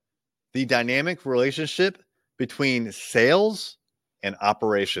the dynamic relationship between sales and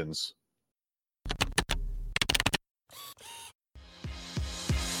operations.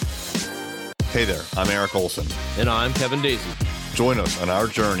 Hey there, I'm Eric Olson. And I'm Kevin Daisy. Join us on our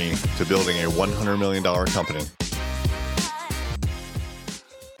journey to building a $100 million company.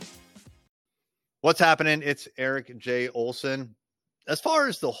 What's happening? It's Eric J. Olson. As far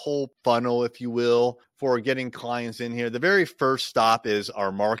as the whole funnel, if you will, for getting clients in here, the very first stop is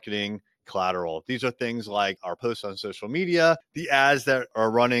our marketing collateral. These are things like our posts on social media, the ads that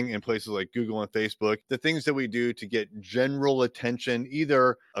are running in places like Google and Facebook, the things that we do to get general attention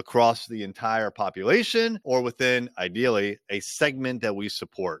either across the entire population or within, ideally, a segment that we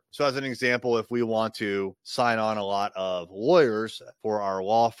support. So as an example, if we want to sign on a lot of lawyers for our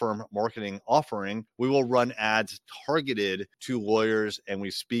law firm marketing offering, we will run ads targeted to lawyers and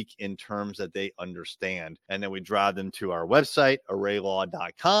we speak in terms that they understand. And then we drive them to our website,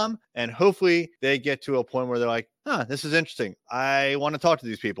 arraylaw.com, and hopefully they get to a point where they're like, this is interesting. I want to talk to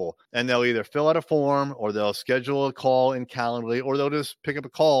these people. And they'll either fill out a form or they'll schedule a call in Calendly, or they'll just pick up a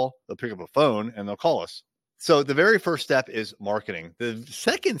call. They'll pick up a phone and they'll call us. So the very first step is marketing. The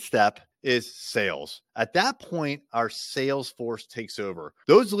second step is sales. At that point, our sales force takes over.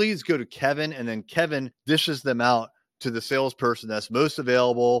 Those leads go to Kevin, and then Kevin dishes them out to the salesperson that's most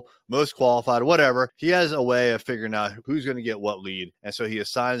available, most qualified, whatever. He has a way of figuring out who's going to get what lead. And so he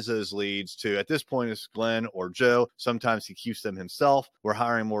assigns those leads to, at this point, it's Glenn or Joe. Sometimes he keeps them himself. We're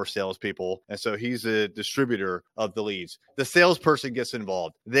hiring more salespeople. And so he's a distributor of the leads. The salesperson gets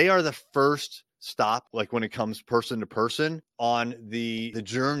involved. They are the first stop, like when it comes person to person on the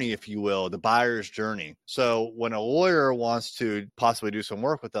journey, if you will, the buyer's journey. So when a lawyer wants to possibly do some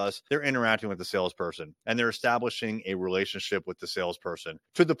work with us, they're interacting with the salesperson and they're establishing a relationship with the salesperson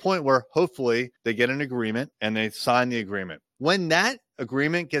to the point where hopefully they get an agreement and they sign the agreement. When that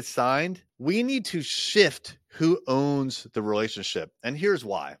agreement gets signed, we need to shift who owns the relationship. And here's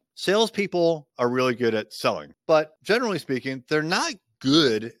why. Salespeople are really good at selling, but generally speaking, they're not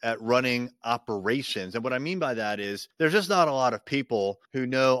good at running operations. And what I mean by that is there's just not a lot of people who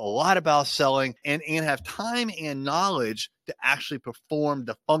know a lot about selling and have time and knowledge to actually perform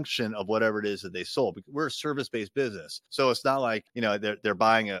the function of whatever it is that they sold. We're a service-based business. So it's not like, they're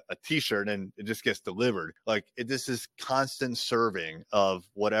buying a t-shirt and it just gets delivered. This is constant serving of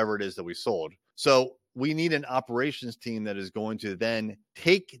whatever it is that we sold. So we need an operations team that is going to then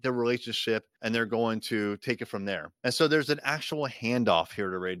take the relationship and they're going to take it from there. And so there's an actual handoff here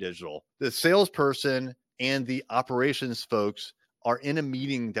at Array Digital. The salesperson and the operations folks are in a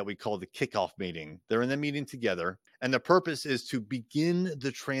meeting that we call the kickoff meeting. They're in the meeting together. And the purpose is to begin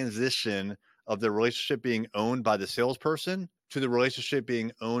the transition of the relationship being owned by the salesperson to the relationship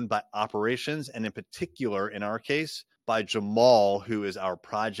being owned by operations. And in particular, in our case, by Jamal, who is our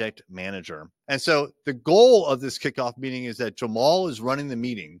project manager. And so the goal of this kickoff meeting is that Jamal is running the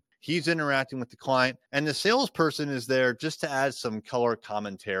meeting. He's interacting with the client, and the salesperson is there just to add some color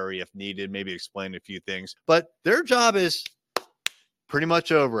commentary if needed, maybe explain a few things. But their job is pretty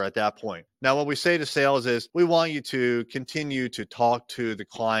much over at that point. Now, what we say to sales is we want you to continue to talk to the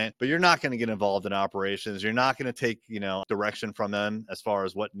client, but you're not going to get involved in operations. You're not going to take, direction from them as far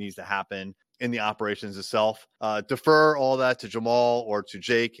as what needs to happen in the operations itself. Defer all that to Jamal or to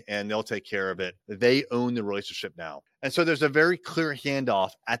Jake, and they'll take care of it. They own the relationship now. And so there's a very clear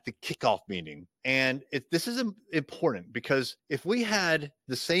handoff at the kickoff meeting. And this is important because if we had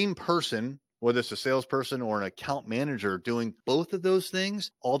the same person, whether it's a salesperson or an account manager, doing both of those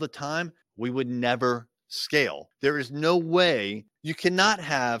things all the time, we would never scale. There is no way you cannot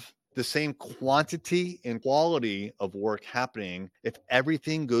have the same quantity and quality of work happening if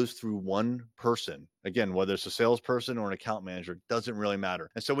everything goes through one person. Again, whether it's a salesperson or an account manager, it doesn't really matter.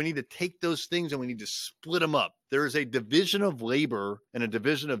 And so we need to take those things and we need to split them up. There is a division of labor and a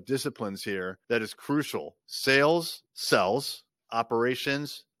division of disciplines here that is crucial. Sales sells,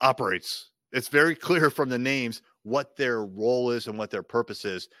 operations operates. It's very clear from the names what their role is and what their purpose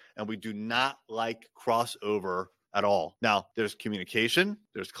is. And we do not like crossover at all. Now, there's communication,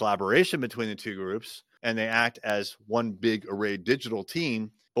 there's collaboration between the two groups, and they act as one big Array Digital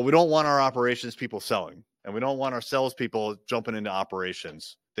team, but we don't want our operations people selling, and we don't want our salespeople jumping into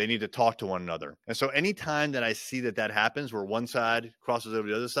operations. They need to talk to one another. And so anytime that I see that happens, where one side crosses over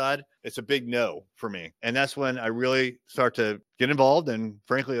the other side, it's a big no for me. And that's when I really start to get involved and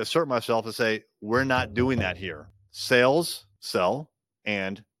frankly assert myself and say, we're not doing that here. Sales sell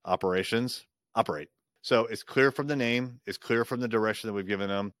and operations operate. So it's clear from the name, it's clear from the direction that we've given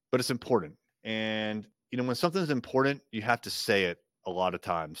them, but it's important. And, when something's important, you have to say it a lot of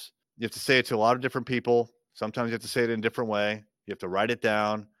times. You have to say it to a lot of different people. Sometimes you have to say it in a different way. You have to write it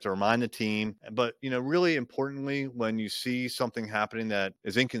down to remind the team. But, really importantly, when you see something happening that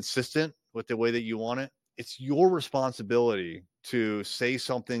is inconsistent with the way that you want it, it's your responsibility to say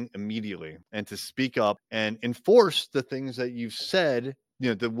something immediately and to speak up and enforce the things that you've said,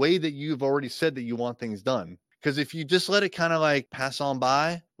 the way that you've already said that you want things done. Because if you just let it kind of like pass on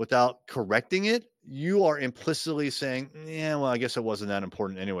by without correcting it, you are implicitly saying, yeah, well, I guess it wasn't that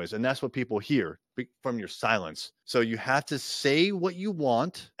important anyways. And that's what people hear from your silence. So you have to say what you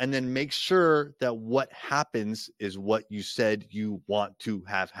want and then make sure that what happens is what you said you want to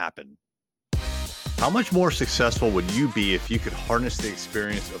have happen. How much more successful would you be if you could harness the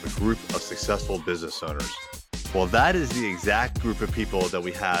experience of a group of successful business owners? Well, that is the exact group of people that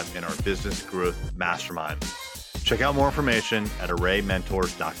we have in our Business Growth Mastermind. Check out more information at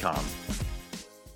arraymentors.com.